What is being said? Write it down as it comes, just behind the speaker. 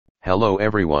Hello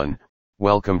everyone,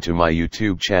 welcome to my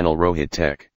YouTube channel ROHIT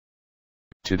Tech.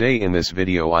 Today in this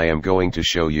video I am going to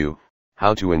show you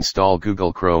how to install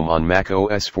Google Chrome on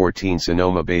macOS 14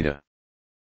 Sonoma Beta.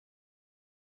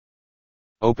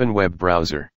 Open web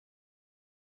browser.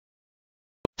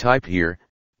 Type here,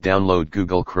 download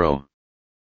Google Chrome.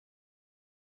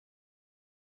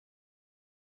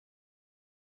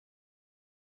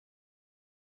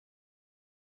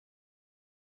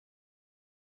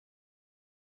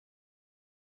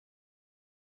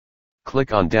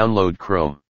 Click on Download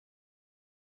Chrome.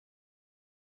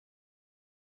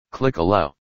 Click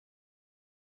Allow.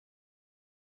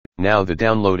 Now the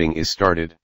downloading is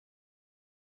started.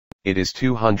 It is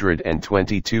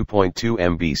 222.2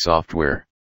 MB software.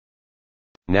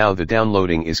 Now the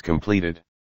downloading is completed.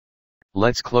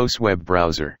 Let's close web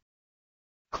browser.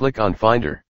 Click on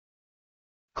Finder.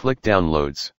 Click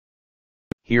Downloads.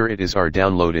 Here it is, our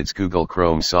downloaded Google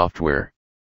Chrome software.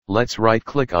 Let's right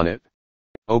click on it.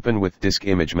 Open with Disk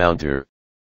Image Mounter.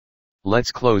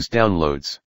 Let's close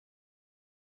Downloads.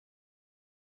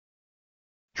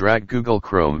 Drag Google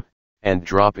Chrome, and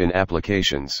drop in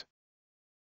Applications.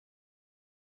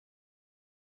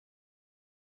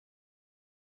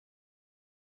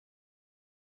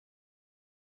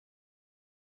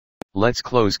 Let's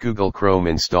close Google Chrome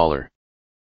installer.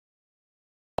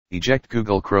 Eject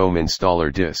Google Chrome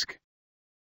installer disk.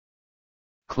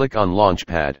 Click on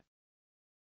Launchpad.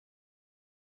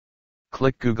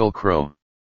 Click Google Chrome.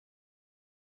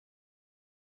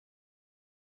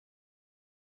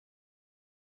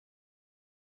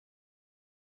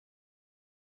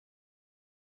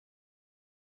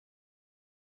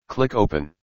 Click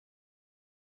Open.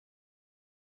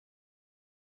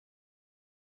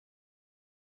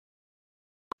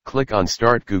 Click on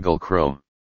Start Google Chrome.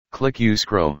 Click Use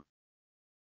Chrome.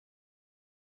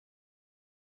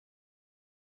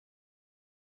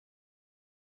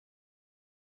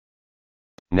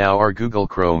 Now our Google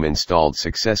Chrome installed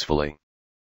successfully.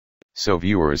 So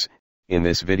viewers, in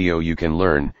this video you can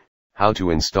learn how to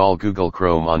install Google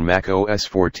Chrome on macOS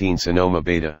 14 Sonoma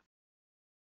Beta.